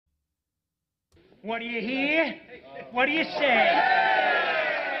What do you hear? What do you say?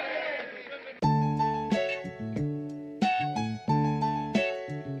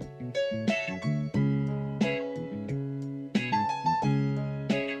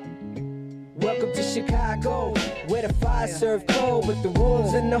 Welcome to Chicago, where the fire serve cold, but the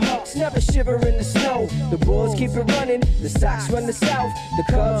Wolves and the Hawks never shiver in the snow. The Bulls keep it running, the Sox run the South, the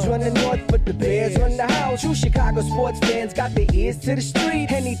Cubs run the North, but the Bears run the house. True Chicago sports fans got their ears to the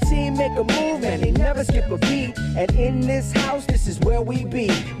street. Any team make a move and they never skip a beat. And in this house, this is where we be.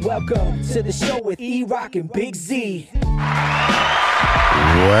 Welcome to the show with E-Rock and Big Z.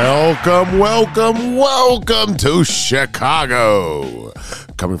 Welcome to Chicago.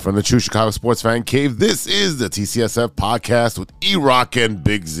 Coming from the True Chicago Sports Fan Cave, this is the TCSF podcast with E-Rock and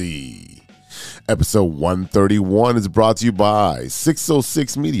Big Z. Episode 131 is brought to you by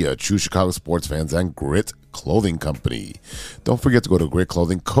 606 Media, True Chicago Sports Fans, and Grit Clothing Company. Don't forget to go to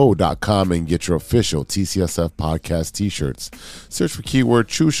gritclothingco.com and get your official TCSF podcast t-shirts. Search for keyword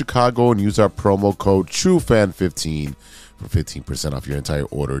True Chicago and use our promo code TrueFan15 for 15% off your entire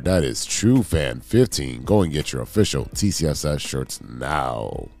order. That is TrueFan15. Go and get your official TCSS shirts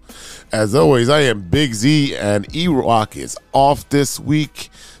now. As always, I am Big Z and E-Rock is off this week,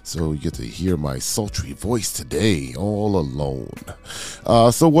 so you get to hear my sultry voice today all alone.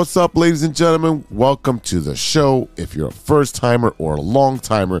 So what's up, ladies and gentlemen? Welcome to the show. If you're a first timer or a long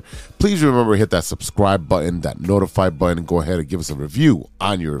timer, please remember to hit that subscribe button, that notify button, and go ahead and give us a review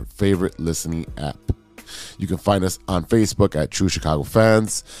on your favorite listening app. You can find us on Facebook at True Chicago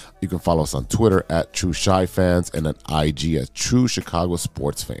Fans. You can follow us on Twitter at True Chi Fans and on IG at True Chicago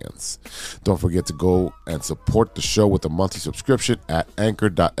Sports Fans. Don't forget to go and support the show with a monthly subscription at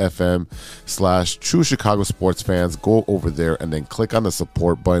anchor.fm/True Chicago Sports Fans. Go over there and then click on the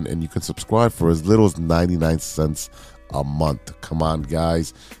support button and you can subscribe for as little as 99 cents a month. Come on,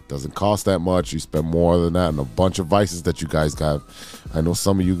 guys. Doesn't cost that much. You spend more than that on a bunch of vices that you guys have. I know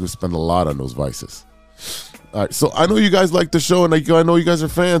some of you spend a lot on those vices. All right, so I know you guys like the show, and I know you guys are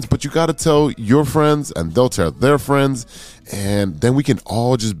fans, but you got to tell your friends, and they'll tell their friends, and then we can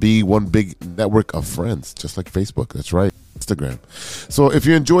all just be one big network of friends, just like Facebook. That's right, Instagram. So if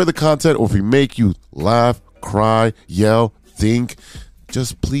you enjoy the content, or if we make you laugh, cry, yell, think,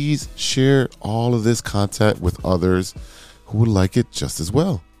 just please share all of this content with others who would like it just as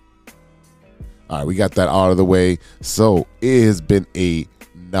well. All right, we got that out of the way. So it has been a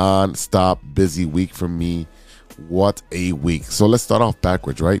non-stop busy week for me. What a week. So let's start off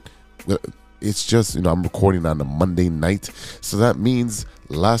backwards, right? It's just, I'm recording on a Monday night. So that means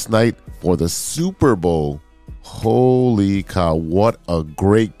last night for the Super Bowl, holy cow, what a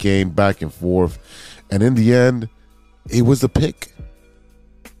great game back and forth. And in the end, it was the pick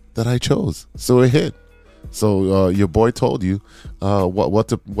that I chose. So it hit. So your boy told you what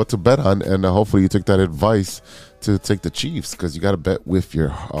to bet on, and hopefully you took that advice to take the Chiefs, because you got to bet with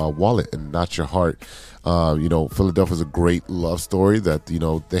your wallet and not your heart. Philadelphia's a great love story that,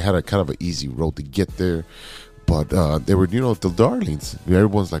 they had a kind of an easy road to get there, but they were, the darlings.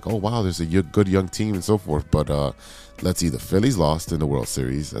 Everyone's like, oh, wow, there's a good young team and so forth. But let's see, the Phillies lost in the World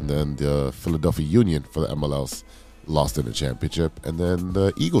Series, and then the Philadelphia Union for the MLS lost in the championship, and then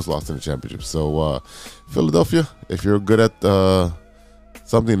the Eagles lost in the championship. So Philadelphia, if you're good at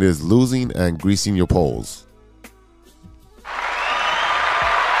something that is losing and greasing your poles.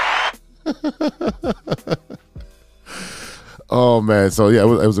 Oh man, so yeah,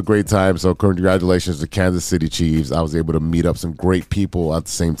 it was a great time. So congratulations to Kansas City Chiefs. I was able to meet up some great people at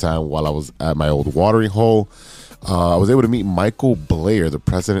the same time while I was at my old watering hole. I was able to meet Michael Blair, the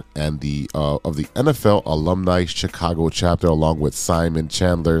president and of the NFL Alumni Chicago chapter, along with Simon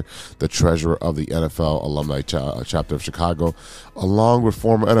Chandler, the treasurer of the NFL Alumni chapter of Chicago, along with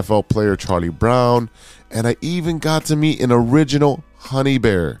former NFL player Charlie Brown. And I even got to meet an original honey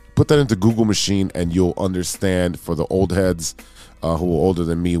bear. Put that into Google machine and you'll understand. For the old heads who are older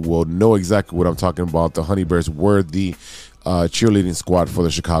than me will know exactly what I'm talking about. The honey bears were the cheerleading squad for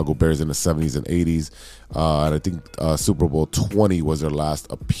the Chicago Bears in the 70s and 80s. And I think Super Bowl 20 was their last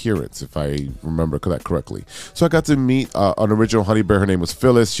appearance, if I remember that correctly. So I got to meet an original honey bear. Her name was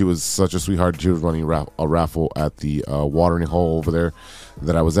Phyllis. She was such a sweetheart. She was running a raffle at the watering hole over there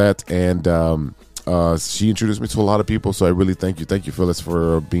that I was at. And she introduced me to a lot of people. So I really thank you. Thank you, Phyllis,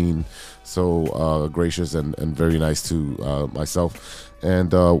 for being so gracious and very nice to myself.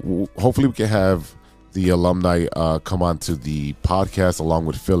 And hopefully we can have the alumni come on to the podcast along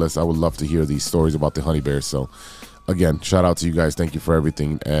with Phyllis. I would love to hear these stories about the honey bears. So again, shout out to you guys. Thank you for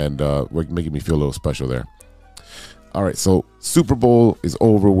everything. And making me feel a little special there. All right. So Super Bowl is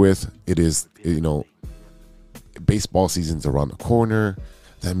over with. It is, baseball season's around the corner.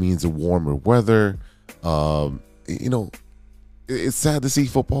 That means a warmer weather. It's sad to see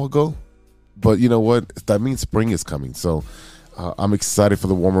football go, but you know what? That means spring is coming. So I'm excited for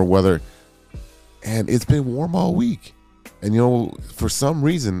the warmer weather. And it's been warm all week. And, for some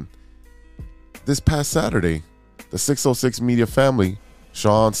reason, this past Saturday, the 606 Media family,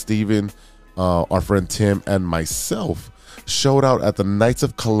 Sean, Steven, our friend Tim, and myself showed out at the Knights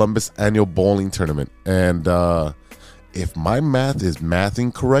of Columbus annual bowling tournament. And if my math is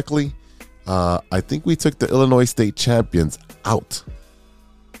mathing correctly, I think we took the Illinois State champions out.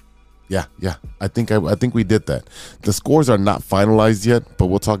 Yeah. I think we did that. The scores are not finalized yet, but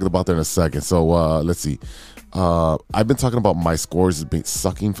we'll talk about that in a second. So let's see. I've been talking about my scores has been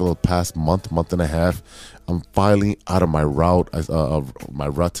sucking for the past month and a half. I'm finally out of my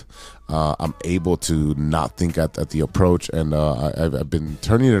rut. I'm able to not think at the approach, and I've been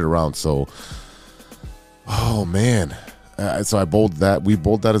turning it around. So, oh man. So I bowled that. We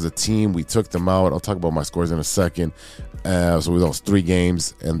bowled that as a team. We took them out. I'll talk about my scores in a second. So we lost 3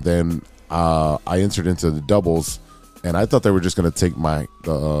 games, and then I entered into the doubles, and I thought they were just going to take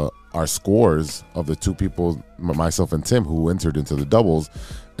our scores of the 2 people, myself and Tim, who entered into the doubles,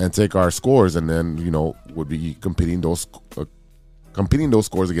 and take our scores, and then would be competing those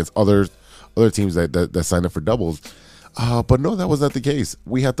scores against other teams that signed up for doubles. But no, that was not the case.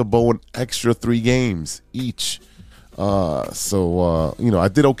 We had to bowl an extra 3 games each. So I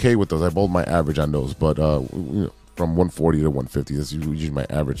did okay with those. I bowled my average on those, but from 140 to 150, that's usually my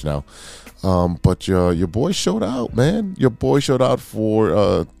average now. But your boy showed out, man. Your boy showed out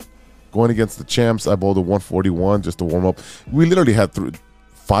for going against the champs. I bowled a 141 just to warm up. We literally had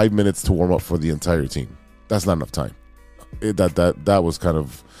 5 minutes to warm up for the entire team. That's not enough time. That was kind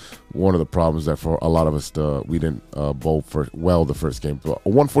of one of the problems that for a lot of us we didn't bowl the first game. But a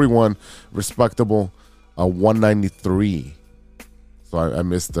 141, respectable. A 193. So I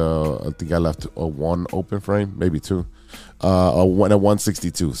missed. I think I left a 1 open frame, maybe 2. A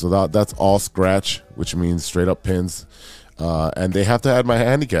 162. So that's all scratch, which means straight up pins. And they have to add my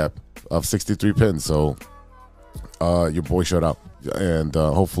handicap of 63 pins. So your boy showed up, and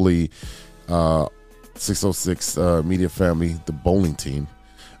hopefully 606 Media family, the bowling team,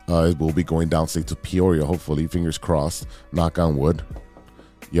 will be going downstate to Peoria. Hopefully, fingers crossed. Knock on wood.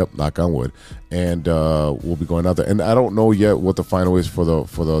 Yep, knock on wood. And we'll be going out there. And I don't know yet what the final is for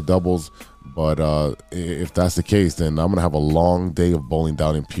the doubles, but if that's the case, then I'm going to have a long day of bowling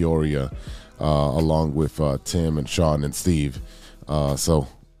down in Peoria, along with Tim and Sean and Steve. So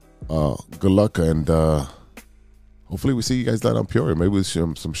good luck, and hopefully we see you guys down in Peoria. Maybe we'll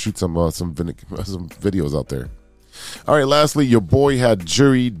shoot some videos out there. All right, lastly, your boy had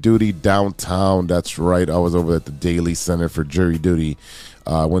jury duty downtown. That's right. I was over at the Daily Center for jury duty.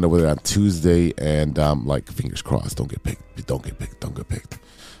 I went over there on Tuesday, and fingers crossed, don't get picked.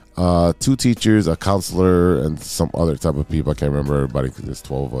 2 teachers, a counselor, and some other type of people. I can't remember everybody because there's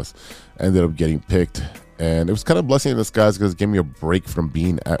 12 of us. Ended up getting picked, and it was kind of a blessing in disguise because it gave me a break from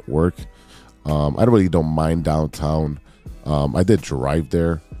being at work. I really don't mind downtown. I did drive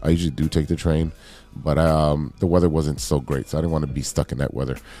there. I usually do take the train, but the weather wasn't so great, so I didn't want to be stuck in that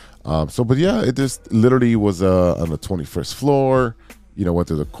weather. But yeah, it just literally was on the 21st floor. Went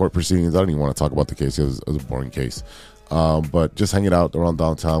through the court proceedings. I don't even want to talk about the case. It was a boring case. But just hanging out around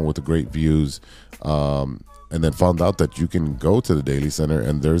downtown with the great views. And then found out that you can go to the Daily Center,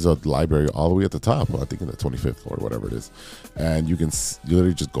 and there's a library all the way at the top. I think in the 25th floor, whatever it is. And you can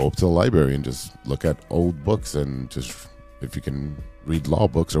literally just go up to the library and just look at old books, and just if you can read law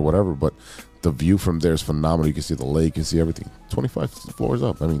books or whatever. But the view from there is phenomenal. You can see the lake, you can see everything. 25 floors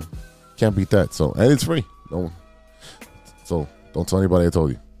up. I mean, can't beat that. So, and it's free. So don't tell anybody I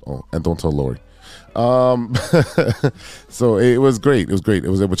told you. Oh, and don't tell Lori. So it was great. It was great. It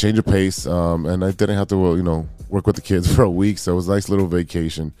was able to change the pace, and I didn't have to work with the kids for a week, so it was a nice little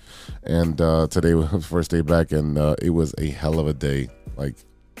vacation. And today was the first day back, and it was a hell of a day.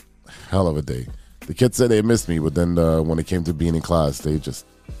 Hell of a day. The kids said they missed me, but then when it came to being in class, they just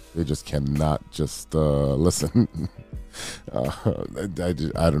cannot just listen. I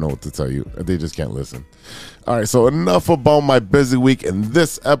don't know what to tell you. They just can't listen. All right, so enough about my busy week. In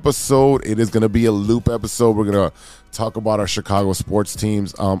this episode, it is going to be a loop episode. We're going to talk about our Chicago sports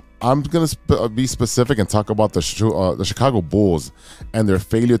teams. I'm going to be specific and talk about the Chicago Bulls and their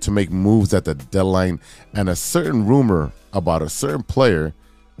failure to make moves at the deadline, and a certain rumor about a certain player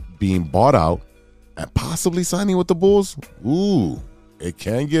being bought out and possibly signing with the Bulls. Ooh, it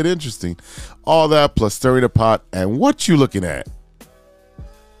can get interesting. All that plus stirring the pot. And what you looking at?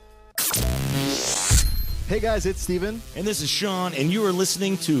 Hey guys, it's Steven. And this is Sean, and you are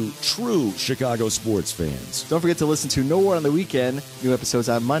listening to True Chicago Sports Fans. Don't forget to listen to No War on the Weekend. New episodes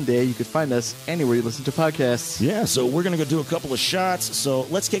on Monday. You can find us anywhere you listen to podcasts. Yeah, so we're going to go do a couple of shots. So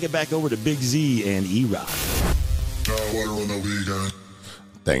let's kick it back over to Big Z and E-Rock.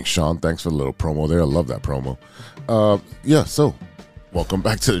 Thanks, Sean. Thanks for the little promo there. I love that promo. So welcome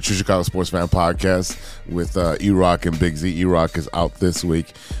back to the True Chicago Sports Fan Podcast with E-Rock and Big Z. E-Rock is out this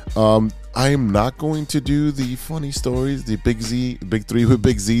week. I am not going to do the funny stories, the Big Three with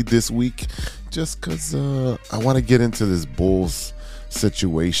Big Z this week, just because I want to get into this Bulls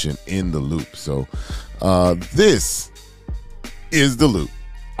situation in the loop. So this is the loop,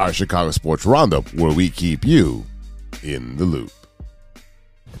 our Chicago Sports Roundup, where we keep you in the loop.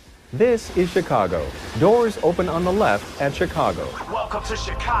 This is Chicago. Doors open on the left at Chicago. Welcome to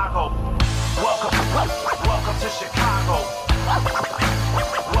Chicago. Welcome to Chicago.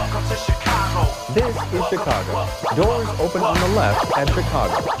 Welcome to Chicago. This is Chicago. Doors open on the left at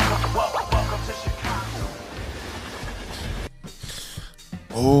Chicago. Welcome to Chicago.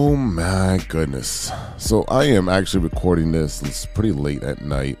 Oh my goodness. So I am actually recording this. It's pretty late at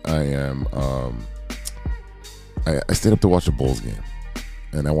night. I stayed up to watch the Bulls game,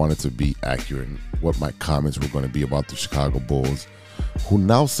 and I wanted to be accurate in what my comments were going to be about the Chicago Bulls, who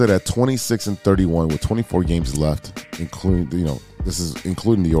now sit at 26-31 with 24 games left, including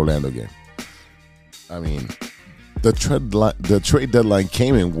the Orlando game. I mean, the trade deadline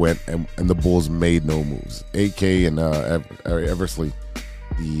came and went, and the Bulls made no moves. AK and Eversley,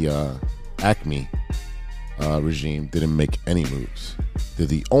 the Acme regime, didn't make any moves. They're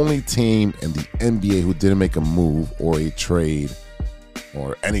the only team in the NBA who didn't make a move or a trade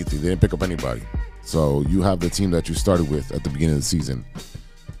or anything. They didn't pick up anybody. So you have the team that you started with at the beginning of the season.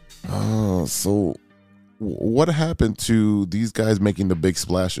 So what happened to these guys making the big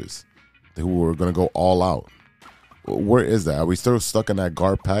splashes who were going to go all out? Where is that? Are we still stuck in that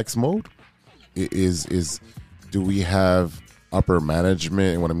guard packs mode? Do we have upper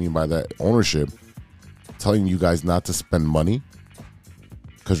management, and what I mean by that, ownership, telling you guys not to spend money?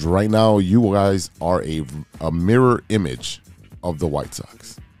 Because right now you guys are a mirror image of the White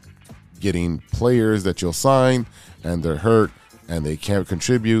Sox, getting players that you'll sign and they're hurt and they can't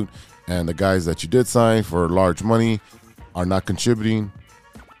contribute, and the guys that you did sign for large money are not contributing.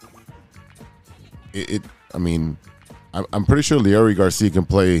 I'm pretty sure Leary Garcia can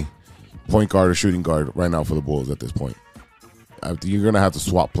play point guard or shooting guard right now for the Bulls at this point. You're gonna have to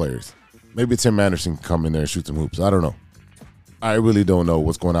swap players. Maybe Tim Anderson can come in there and shoot some hoops. I don't know. I really don't know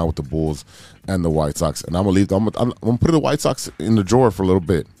what's going on with the Bulls and the White Sox, and I'm gonna put the White Sox in the drawer for a little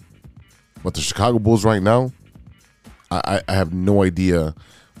bit. But the Chicago Bulls right now, I have no idea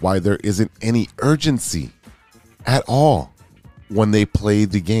why there isn't any urgency at all when they play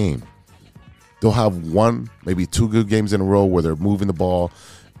the game. They'll have one, maybe two good games in a row where they're moving the ball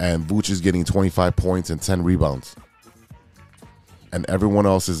and Vooch is getting 25 points and 10 rebounds. And everyone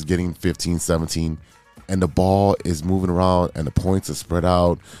else is getting 15, 17. And the ball is moving around and the points are spread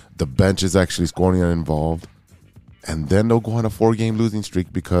out. The bench is actually scoring and involved. And then they'll go on a 4-game losing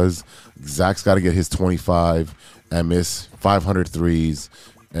streak because Zach's got to get his 25 and miss 500 threes.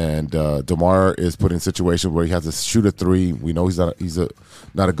 And DeMar is put in a situation where he has to shoot a three. We know he's not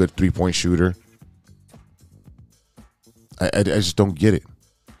a good 3-point shooter. I just don't get it.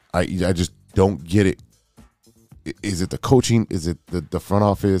 I just don't get it. Is it the coaching? Is it the front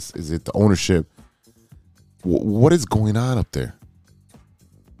office? Is it the ownership? What is going on up there?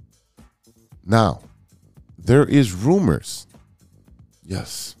 Now, there is rumors.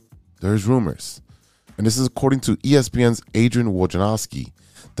 Yes, there's rumors. And this is according to ESPN's Adrian Wojnarowski,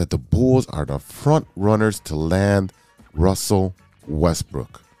 that the Bulls are the front runners to land Russell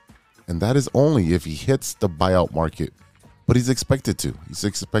Westbrook. And that is only if he hits the buyout market. But he's expected to. He's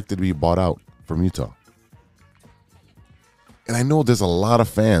expected to be bought out from Utah. And I know there's a lot of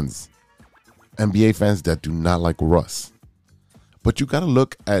fans, NBA fans, that do not like Russ. But you got to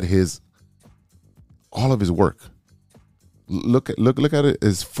look at all of his work. Look at it,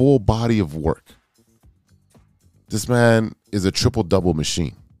 his full body of work. This man is a triple-double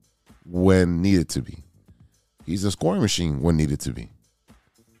machine when needed to be. He's a scoring machine when needed to be.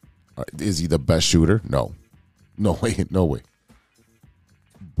 Is he the best shooter? No. No way.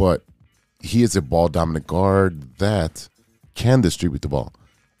 But he is a ball-dominant guard that can distribute the ball.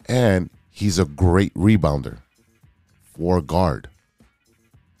 And he's a great rebounder for a guard.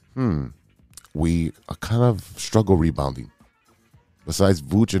 We kind of struggle rebounding. Besides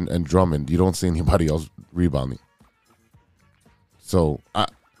Vooch and Drummond, you don't see anybody else rebounding. So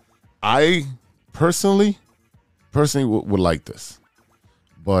I personally would like this.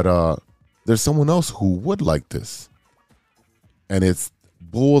 But there's someone else who would like this. And it's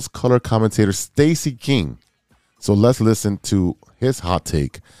Bulls color commentator Stacey King. So let's listen to his hot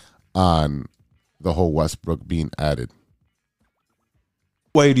take on the whole Westbrook being added.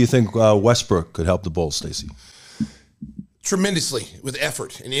 What way do you think Westbrook could help the Bulls, Stacey? Tremendously, with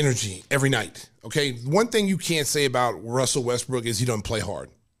effort and energy every night. Okay, one thing you can't say about Russell Westbrook is he doesn't play hard.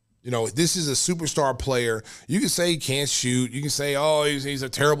 You know, this is a superstar player. You can say he can't shoot. You can say, oh, he's a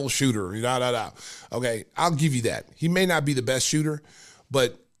terrible shooter. Okay, I'll give you that. He may not be the best shooter,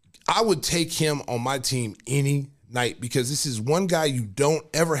 but I would take him on my team any night because this is one guy you don't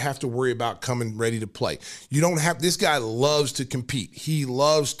ever have to worry about coming ready to play. You don't have, this guy loves to compete. He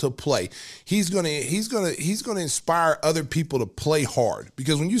loves to play. He's gonna inspire other people to play hard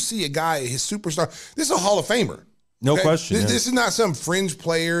because when you see a guy, his superstar, this is a Hall of Famer. No question. This is not some fringe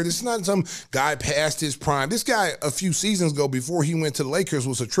player. This is not some guy past his prime. This guy, a few seasons ago, before he went to the Lakers,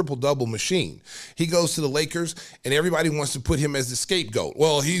 was a triple-double machine. He goes to the Lakers, and everybody wants to put him as the scapegoat.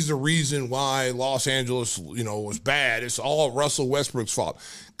 Well, he's the reason why Los Angeles, was bad. It's all Russell Westbrook's fault.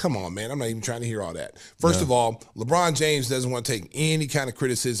 Come on, man. I'm not even trying to hear all that. First of all, LeBron James doesn't want to take any kind of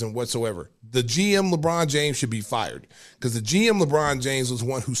criticism whatsoever. The GM LeBron James should be fired because the GM LeBron James was the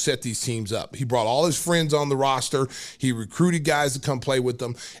one who set these teams up. He brought all his friends on the roster. He recruited guys to come play with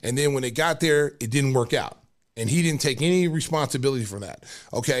them. And then when they got there, it didn't work out. And he didn't take any responsibility for that.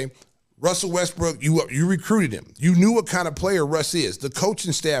 Okay? Russell Westbrook, you recruited him. You knew what kind of player Russ is. The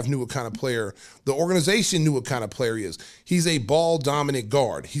coaching staff knew what kind of player. The organization knew what kind of player he is. He's a ball-dominant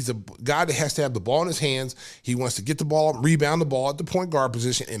guard. He's a guy that has to have the ball in his hands. He wants to get the ball, rebound the ball at the point guard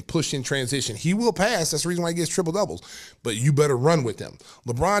position, and push in transition. He will pass. That's the reason why he gets triple-doubles. But you better run with him.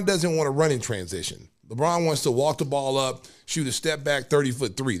 LeBron doesn't want to run in transition. LeBron wants to walk the ball up, shoot a step-back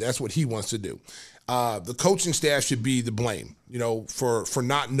 30-foot three. That's what he wants to do. The coaching staff should be the blame, for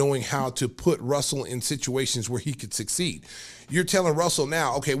not knowing how to put Russell in situations where he could succeed. You're telling Russell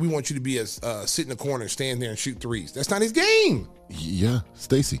now, okay, we want you to be a sit in the corner, stand there and shoot threes. That's not his game. Yeah,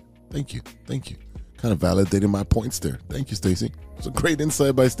 Stacey, thank you. Kind of validating my points there. Thank you, Stacey. It's a great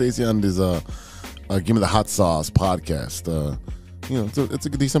insight by Stacey on this Give Me the Hot Sauce podcast. It's a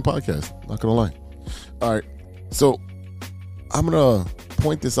decent podcast, not gonna lie. All right, so I'm gonna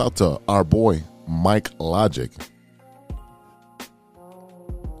point this out to our boy Mike Logic.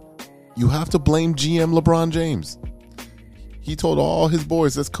 You have to blame GM LeBron James. He told all his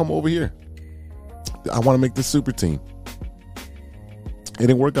boys, let's come over here. I want to make this super team. It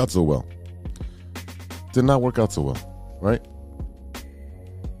didn't work out so well. Did not work out so well, right?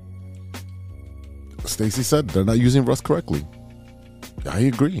 Stacey said they're not using Russ correctly. I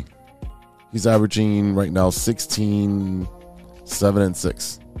agree. He's averaging right now 16, 7, and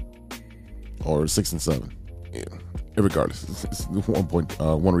 6. Or 6 and 7. Yeah. Regardless, it's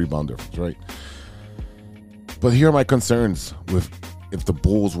 1 rebound difference, right? But here are my concerns with if the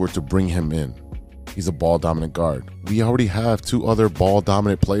Bulls were to bring him in. He's a ball-dominant guard. We already have 2 other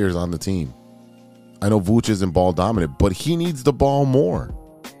ball-dominant players on the team. I know Vooch isn't ball-dominant, but he needs the ball more.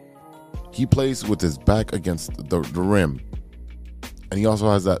 He plays with his back against the rim. And he also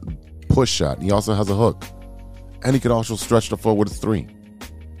has that push shot. He also has a hook. And he can also stretch the floor with a 3.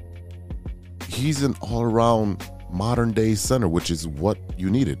 He's an all-around modern-day center, which is what you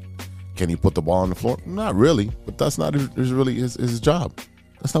needed. Can he put the ball on the floor? Not really, but that's not really his job.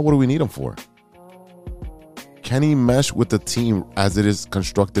 That's not what we need him for. Can he mesh with the team as it is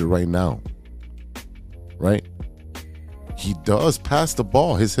constructed right now? Right? He does pass the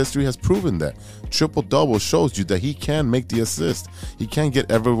ball. His history has proven that. Triple-double shows you that he can make the assist. He can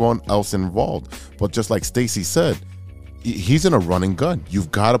get everyone else involved. But just like Stacey said, he's in a running gun.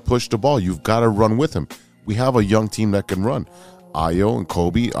 You've got to push the ball. You've got to run with him. We have a young team that can run. Ayo and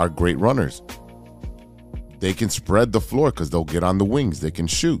Kobe are great runners. They can spread the floor because they'll get on the wings. They can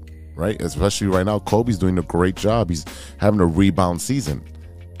shoot, right? Especially right now, Kobe's doing a great job. He's having a rebound season.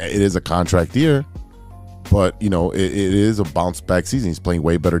 It is a contract year, but, it is a bounce-back season. He's playing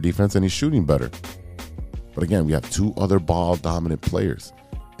way better defense and he's shooting better. But again, we have 2 other ball-dominant players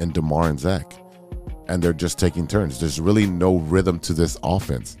in DeMar and Zach. And they're just taking turns. There's really no rhythm to this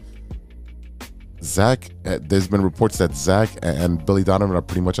offense. Zach, there's been reports that Zach and Billy Donovan are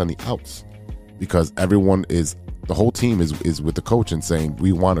pretty much on the outs because the whole team is with the coach and saying,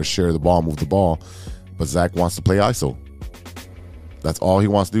 we want to share the ball, move the ball, but Zach wants to play ISO. That's all he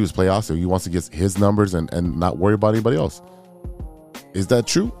wants to do is play ISO. He wants to get his numbers and not worry about anybody else. Is that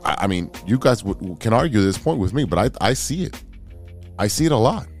true? I mean, you guys can argue this point with me, but I see it. I see it a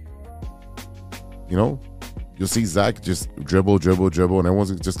lot. You'll see Zach just dribble, and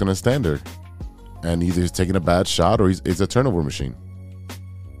everyone's just going to stand there. And either he's taking a bad shot or he's a turnover machine.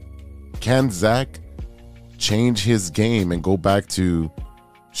 Can Zach change his game and go back to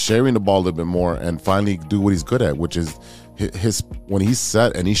sharing the ball a little bit more and finally do what he's good at, which is his when he's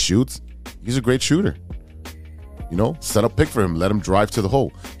set and he shoots, he's a great shooter. You know, set up pick for him, let him drive to the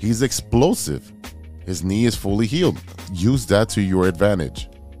hole. He's explosive. His knee is fully healed. Use that to your advantage.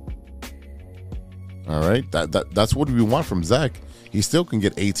 All right, that's what we want from Zach. He still can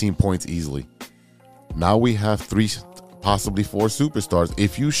get 18 points easily. Now we have 3, possibly 4 superstars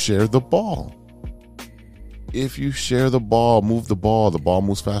if you share the ball. If you share the ball, move the ball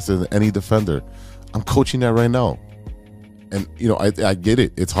moves faster than any defender. I'm coaching that right now. And, you know, I get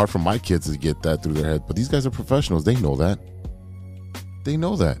it. It's hard for my kids to get that through their head. But these guys are professionals. They know that. They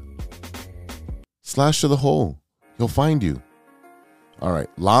know that. Slash to the hole. He'll find you. All right,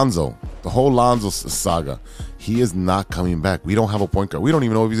 Lonzo. The whole Lonzo saga. He is not coming back. We don't have a point guard. We don't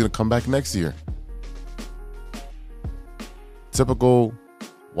even know if he's going to come back next year. Typical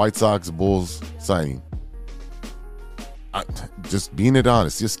White Sox Bulls signing. Just being it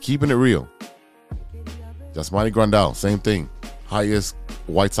honest. Just keeping it real. Yasmani Grandal, same thing. Highest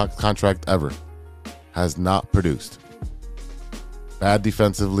White Sox contract ever. Has not produced. Bad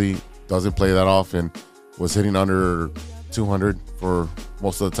defensively. Doesn't play that often. Was hitting under 200 for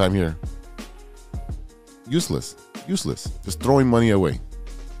most of the time here. Useless. Just throwing money away.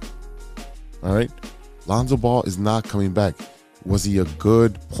 All right. Lonzo Ball is not coming back. Was he a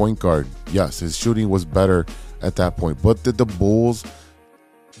good point guard? Yes, his shooting was better at that point. But did the Bulls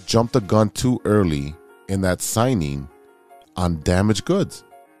jump the gun too early in that signing on damaged goods?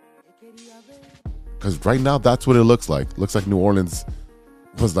 Because right now, that's what it looks like. Looks like New Orleans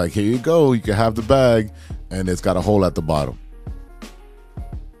was like, here you go. You can have the bag. And it's got a hole at the bottom.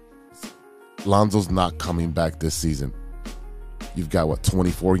 Lonzo's not coming back this season. You've got,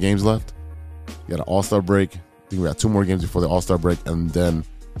 24 games left? You got an All-Star break. I think we got 2 more games before the All-Star break. And then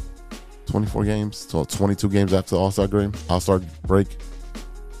 24 games. So 22 games after the All-Star break.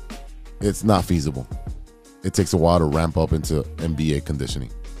 It's not feasible. It takes a while to ramp up into NBA conditioning.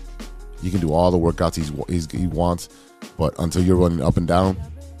 He can do all the workouts he wants, but until you're running up and down,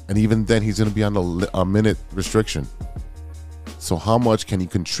 and even then he's going to be on a minute restriction. So how much can he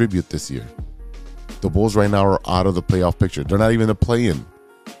contribute this year? The Bulls right now are out of the playoff picture. They're not even a play-in.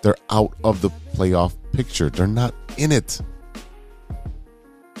 They're out of the playoff picture. They're not in it.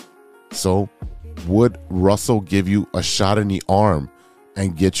 So would Russell give you a shot in the arm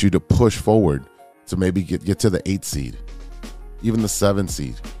and get you to push forward to maybe get to the 8th seed, even the 7th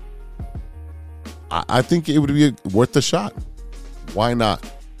seed? I think it would be worth the shot. Why not?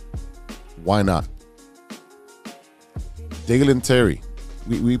 Why not? Dalen Terry.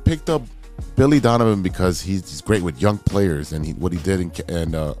 We picked up Billy Donovan because he's great with young players and what he did in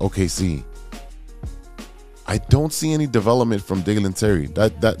OKC. I don't see any development from Dalen Terry.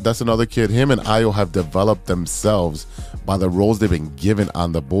 That's another kid. Him and Ayo have developed themselves by the roles they've been given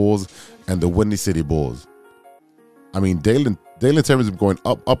on the Bulls and the Windy City Bulls. I mean, Dalen Terry's been going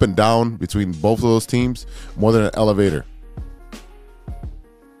up and down between both of those teams more than an elevator.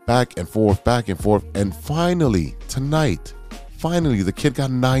 Back and forth. And finally, tonight, the kid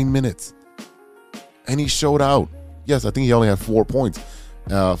got 9 minutes. And he showed out. Yes, I think he only had 4 points.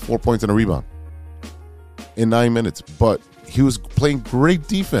 4 points and a rebound in 9 minutes. But he was playing great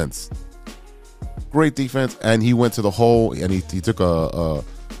defense. And he went to the hole and he took a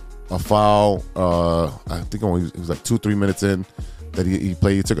foul. I think it was like 2-3 minutes in that he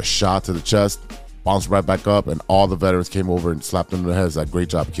played. He took a shot to the chest, bounced right back up, and all the veterans came over and slapped him in the head. Like, great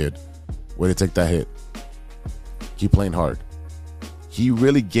job, kid. Way to take that hit. Keep playing hard. He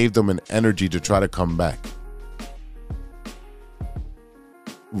really gave them an energy to try to come back.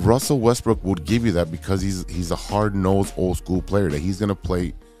 Russell Westbrook would give you that because he's a hard-nosed, old-school player that he's going to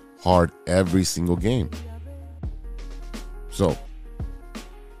play hard every single game. So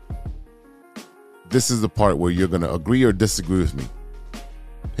this is the part where you're going to agree or disagree with me.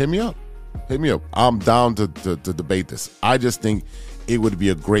 Hit me up. I'm down to debate this. I just think it would be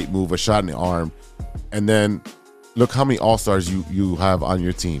a great move, a shot in the arm. And then look how many All-Stars you have on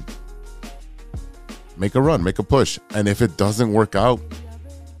your team. Make a run, make a push. And if it doesn't work out,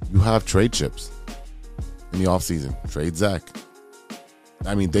 you have trade chips in the offseason. Trade Zach.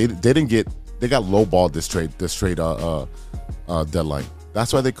 I mean, they got lowballed this trade deadline.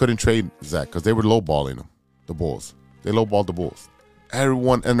 That's why they couldn't trade Zach, because they were lowballing him, the Bulls. They lowballed the Bulls.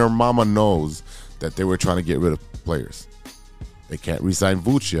 Everyone and their mama knows that they were trying to get rid of players. They can't re-sign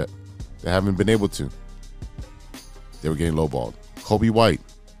Vooch yet. They haven't been able to. They were getting lowballed. Kobe White,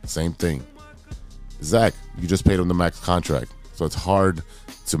 same thing. Zach, you just paid him the max contract, so it's hard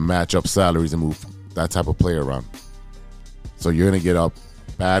to match up salaries and move that type of player around. So you're going to get up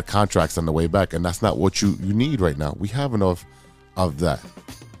bad contracts on the way back, and that's not what you need right now. We have enough of that.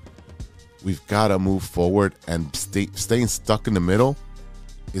 We've got to move forward, and staying stuck in the middle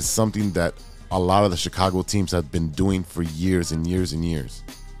is something that a lot of the Chicago teams have been doing for years and years and years.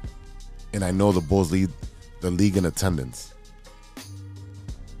 And I know the Bulls lead the league in attendance.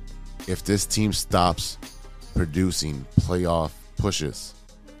 If this team stops producing playoff pushes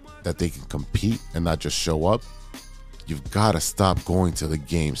that they can compete and not just show up, you've got to stop going to the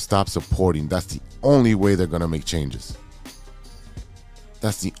game. Stop supporting. That's the only way they're going to make changes.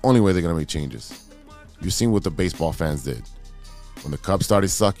 That's the only way they're going to make changes. You've seen what the baseball fans did. When the Cubs started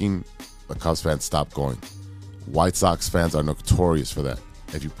sucking, the Cubs fans stopped going. White Sox fans are notorious for that.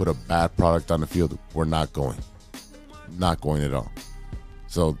 If you put a bad product on the field, we're not going. Not going at all.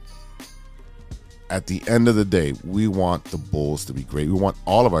 So at the end of the day, we want the Bulls to be great. We want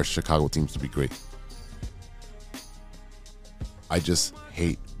all of our Chicago teams to be great. I just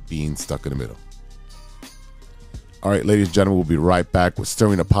hate being stuck in the middle. All right, ladies and gentlemen, we'll be right back with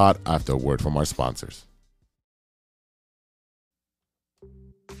Stirring the Pot after a word from our sponsors.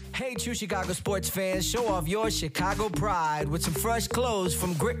 Hey, true Chicago sports fans, show off your Chicago pride with some fresh clothes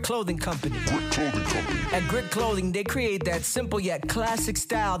from Grit Clothing Company. At Grit Clothing, they create that simple yet classic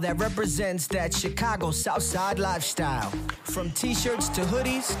style that represents that Chicago Southside lifestyle. From t-shirts to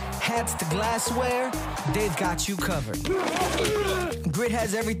hoodies, hats to glassware, they've got you covered. Grit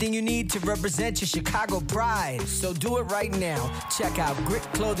has everything you need to represent your Chicago pride. So do it right now. Check out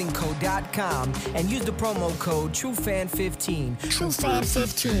gritclothingco.com and use the promo code TrueFan15.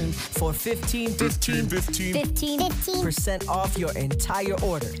 TrueFan15 for 15% off your entire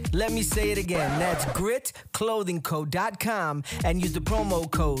order. Let me say it again. That's gritclothingco.com and use the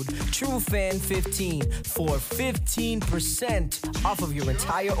promo code TrueFan15 for 15% off of your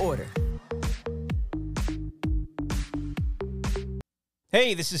entire order.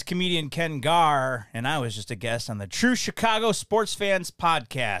 Hey, this is comedian Ken Garr, and I was just a guest on the True Chicago Sports Fans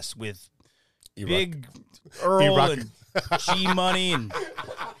podcast with Big Earl and G-Money and a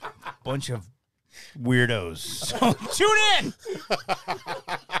bunch of weirdos. So tune in!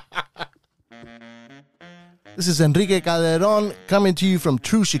 This is Enrique Calderon coming to you from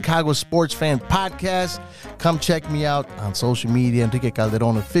True Chicago Sports Fan Podcast. Come check me out on social media, Enrique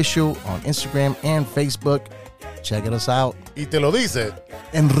Calderon Official on Instagram and Facebook. Check us out. Y te lo dice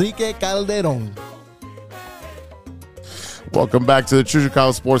Enrique Calderon. Welcome back to the True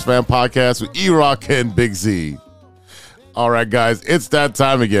Chicago Sports Fan Podcast with E-Rock and Big Z. All right, guys, it's that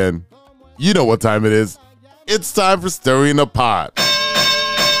time again. You know what time it is. It's time for Stirring the Pot.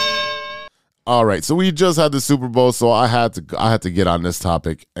 All right, so we just had the Super Bowl, so I had to get on this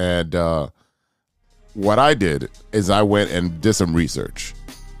topic, and what I did is I went and did some research,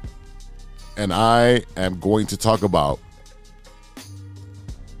 and I am going to talk about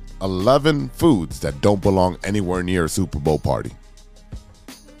 11 foods that don't belong anywhere near a Super Bowl party.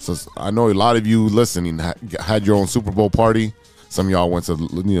 So I know a lot of you listening had your own Super Bowl party. Some of y'all went to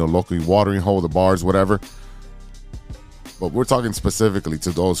local watering hole, the bars, whatever. But we're talking specifically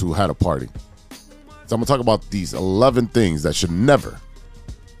to those who had a party. So I'm going to talk about these 11 things that should never,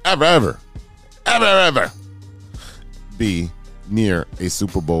 ever be near a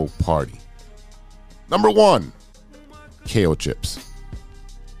Super Bowl party. Number 1, kale chips.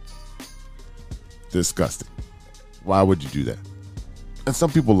 Disgusting. Why would you do that? And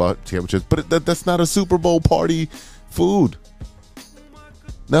some people love kale chips, but that's not a Super Bowl party food.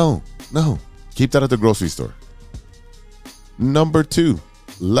 No. Keep that at the grocery store. Number 2,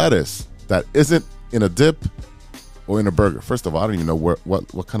 lettuce that isn't in a dip or in a burger. First of all, I don't even know what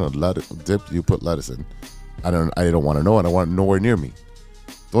kind of dip you put lettuce in. I don't want to know, and I want it nowhere near me.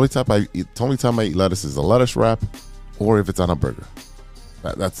 The only time I eat lettuce is a lettuce wrap, or if it's on a burger.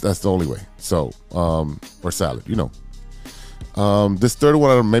 That's the only way. So, or salad, This third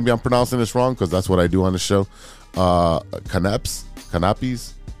one, maybe I'm pronouncing this wrong because that's what I do on the show. Canapes.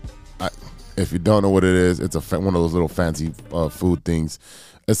 If you don't know what it is, it's one of those little fancy food things.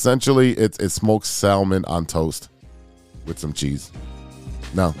 Essentially, it's smoked salmon on toast with some cheese.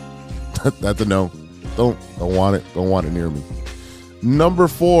 No, that's a no. Don't want it. Don't want it near me. Number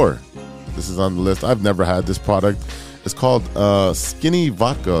 4, this is on the list. I've never had this product. It's called Skinny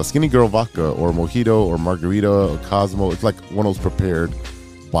Girl Vodka, or Mojito, or Margarita, or Cosmo. It's like one of those prepared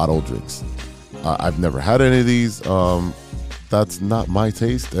bottle drinks. I've never had any of these. That's not my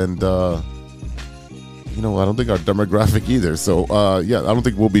taste, and I don't think our demographic either. So I don't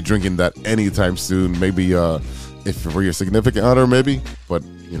think we'll be drinking that anytime soon. Maybe if for your significant other, maybe. But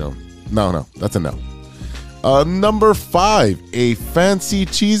no, that's a no. Number 5, a fancy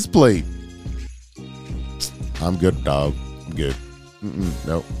cheese plate. I'm good, dog. I'm good.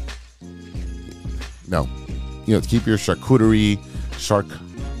 No. You know, keep your charcuterie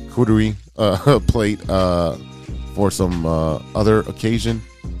plate for some other occasion.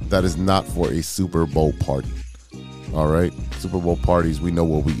 That is not for a Super Bowl party. All right, Super Bowl parties, we know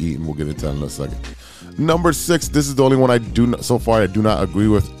what we eat, and we'll get into that in a second. Number 6, this is the only one I do not agree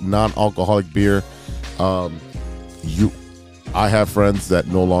with. Non-alcoholic beer. I have friends that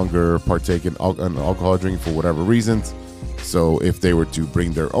no longer partake in alcohol drinking for whatever reasons. So if they were to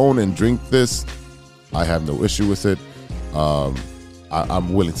bring their own and drink this, I have no issue with it.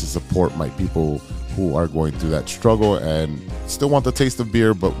 I'm willing to support my people who are going through that struggle and still want the taste of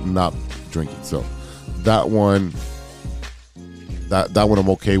beer but not drinking. So that one I'm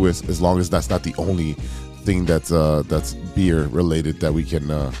okay with, as long as that's not the only thing that's beer related that we can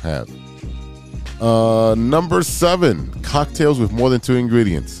have. Number 7, cocktails with more than 2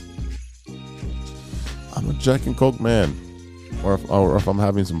 ingredients. I'm a Jack and Coke man, or if I'm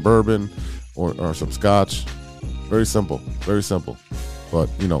having some bourbon or some scotch. Very simple. But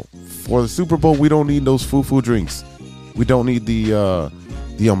you know, for the Super Bowl, we don't need those foo drinks. We don't need the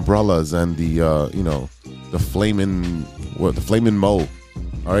umbrellas and the flaming Mo.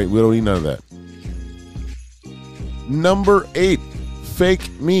 All right, we don't need none of that. Number 8,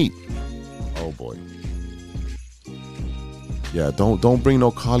 fake meat. Oh boy. Yeah, don't bring no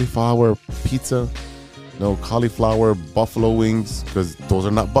cauliflower pizza, no cauliflower buffalo wings, because those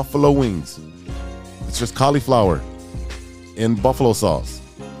are not buffalo wings. It's just cauliflower in buffalo sauce.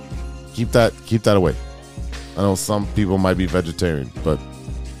 Keep that away. I know some people might be vegetarian, but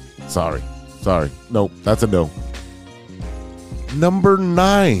sorry. Nope, that's a no. Number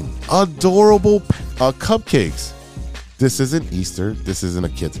 9, adorable cupcakes. This isn't Easter. This isn't a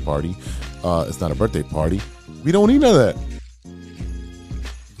kid's party. It's not a birthday party. We don't need none of that.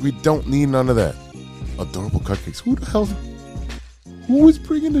 We don't need none of that. Adorable cupcakes. Who is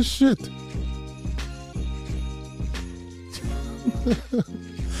bringing this shit?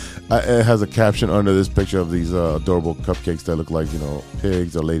 It has a caption under this picture of these adorable cupcakes that look like,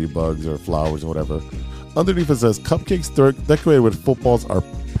 pigs or ladybugs or flowers or whatever. Underneath it says, cupcakes decorated with footballs are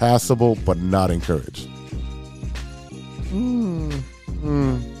passable but not encouraged.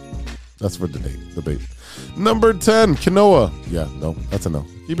 That's for debate. Number 10, quinoa. Yeah, no, that's a no.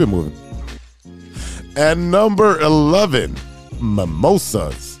 Keep it moving. And number 11,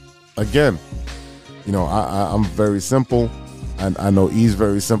 mimosas. Again, I'm very simple. And I know E's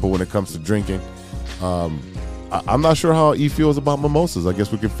very simple when it comes to drinking. I'm not sure how E feels about mimosas. I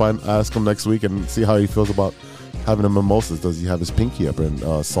guess we could ask him next week and see how he feels about having a mimosas. Does he have his pinky up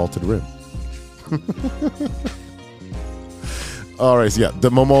and salted rim? All right, so yeah,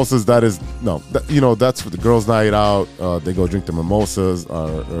 the mimosas, that's for the girls' night out. They go drink the mimosas,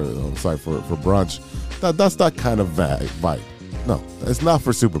 for brunch. That's that kind of vibe. No, it's not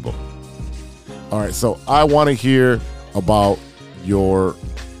for Super Bowl. All right, so I want to hear about your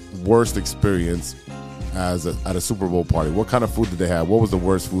worst experience at a Super Bowl party. What kind of food did they have? What was the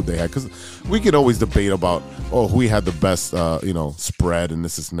worst food they had? Because we could always debate about, we had the best, spread and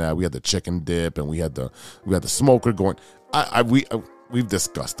this and that. We had the chicken dip and we had the smoker going. We've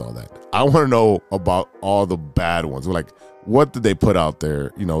discussed all that. I want to know about all the bad ones. Like, what did they put out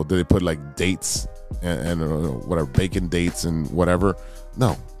there? Did they put like dates and whatever, bacon dates and whatever?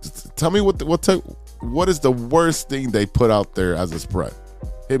 No, tell me what is the worst thing they put out there as a spread?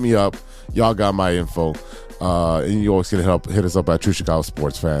 Hit me up. Y'all got my info. And you always can hit us up at True Chicago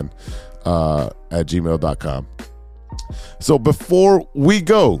Sports Fan at gmail.com. So before we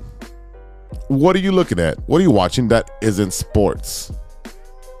go, what are you looking at? What are you watching that isn't sports?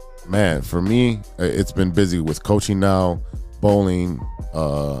 Man, for me, it's been busy with coaching now, bowling,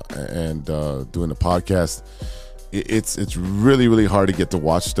 and doing the podcast. It's really, really hard to get to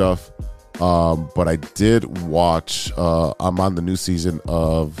watch stuff. But I did watch, I'm on the new season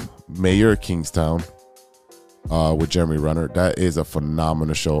of Mayor of Kingstown with Jeremy Renner. That is a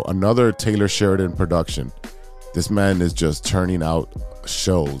phenomenal show. Another Taylor Sheridan production. This man is just turning out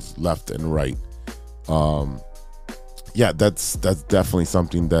shows left and right. That's definitely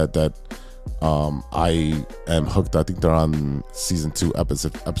something that I am hooked. I think they're on season 2,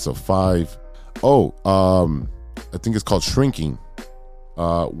 episode 5. I think it's called Shrinking,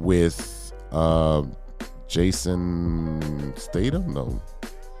 with Jason Statham. No,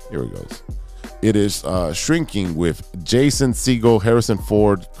 here it goes. It is Shrinking with Jason Segel, Harrison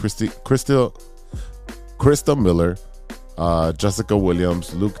Ford, Krista Miller, Jessica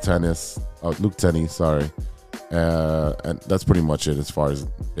Williams, Luke Tenney, and that's pretty much it as far as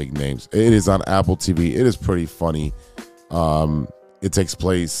big names. It is on Apple TV. It is pretty funny. It takes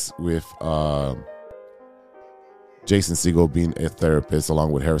place with Jason Segel being a therapist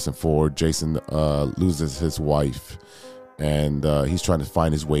along with Harrison Ford. Jason loses his wife, and he's trying to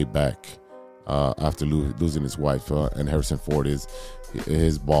find his way back after losing his wife. And Harrison Ford is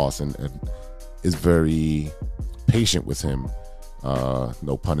his boss and is very patient with him,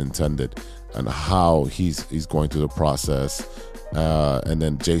 no pun intended, and how he's going through the process. And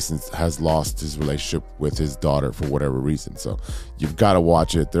then Jason has lost his relationship with his daughter for whatever reason. So you've got to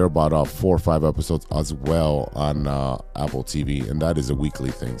watch it. There are about 4 or 5 episodes as well on Apple TV, and that is a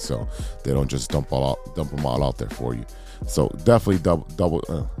weekly thing. So they don't just dump them all out there for you. So definitely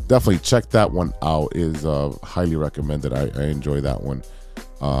definitely check that one out. It is highly recommended. I enjoy that one.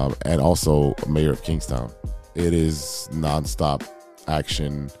 And also Mayor of Kingstown. It is nonstop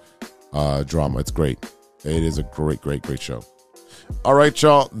action drama. It's great. It is a great show. All right,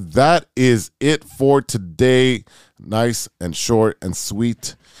 y'all. That is it for today. Nice and short and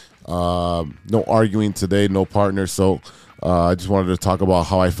sweet. No arguing today. No partner. So I just wanted to talk about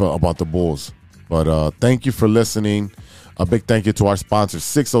how I felt about the Bulls. But thank you for listening. A big thank you to our sponsors,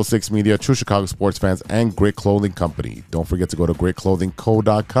 606 Media, True Chicago Sports Fans, and Great Clothing Company. Don't forget to go to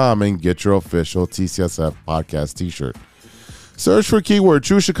greatclothingco.com and get your official TCSF podcast t-shirt. Search for keyword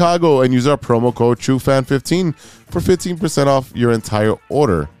True Chicago and use our promo code TrueFan15 for 15% off your entire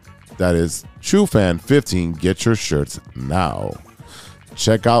order. That is TrueFan15. Get your shirts now.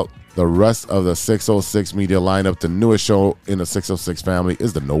 Check out the rest of the 606 Media lineup. The newest show in the 606 family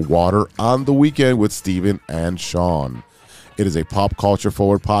is the No Water on the Weekend with Steven and Sean. It is a pop culture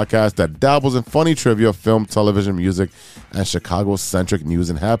forward podcast that dabbles in funny trivia, film, television, music, and Chicago-centric news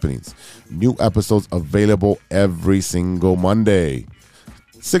and happenings. New episodes available every single Monday.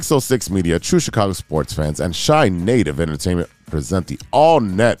 606 Media, True Chicago Sports Fans, and Shy Native Entertainment present the All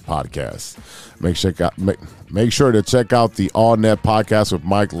Net podcast. Make sure to check out the All Net podcast with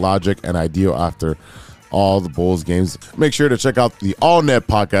Mike, Logic, and Ideal after all the Bulls games. Make sure to check out the All Net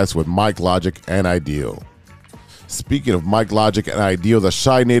podcast with Mike, Logic, and Ideal. Speaking of Mike, Logic, and Ideal, the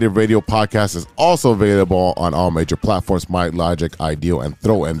Shy Native Radio podcast is also available on all major platforms. Mike, Logic, Ideal, and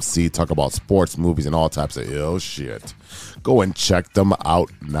Throw MC talk about sports, movies, and all types of ill shit. Go and check them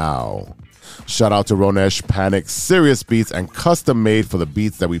out now. Shout out to Ronesh, Panic, Serious Beats, and custom made for the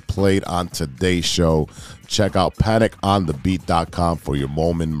beats that we played on today's show. Check out paniconthebeat.com for your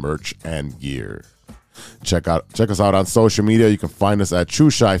moment merch and gear. Check us out on social media. You can find us at True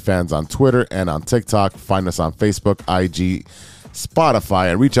Shy Fans on Twitter and on TikTok. Find us on Facebook, IG,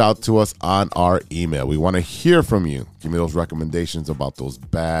 Spotify, and reach out to us on our email. We want to hear from you. Give me those recommendations about those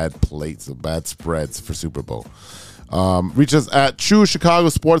bad plates, the bad spreads for Super Bowl. Reach us at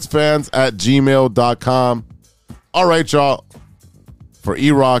truechicagosportsfans@gmail.com. All right, y'all. For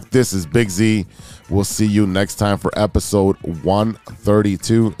E-Rock, this is Big Z. We'll see you next time for episode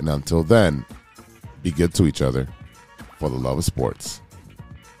 132. And until then, be good to each other for the love of sports.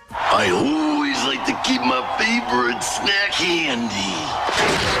 I always like to keep my favorite snack handy.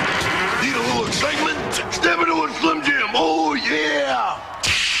 Need a little excitement? Step into a Slim Jim. Oh, yeah.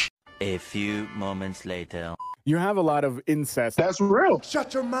 A few moments later. You have a lot of incest. That's real.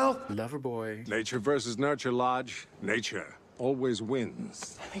 Shut your mouth, lover boy. Nature versus nurture, Lodge. Nature always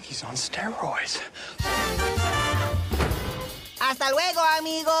wins. I think he's on steroids. Hasta luego,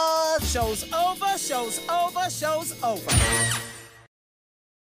 amigos. Show's over, show's over, show's over.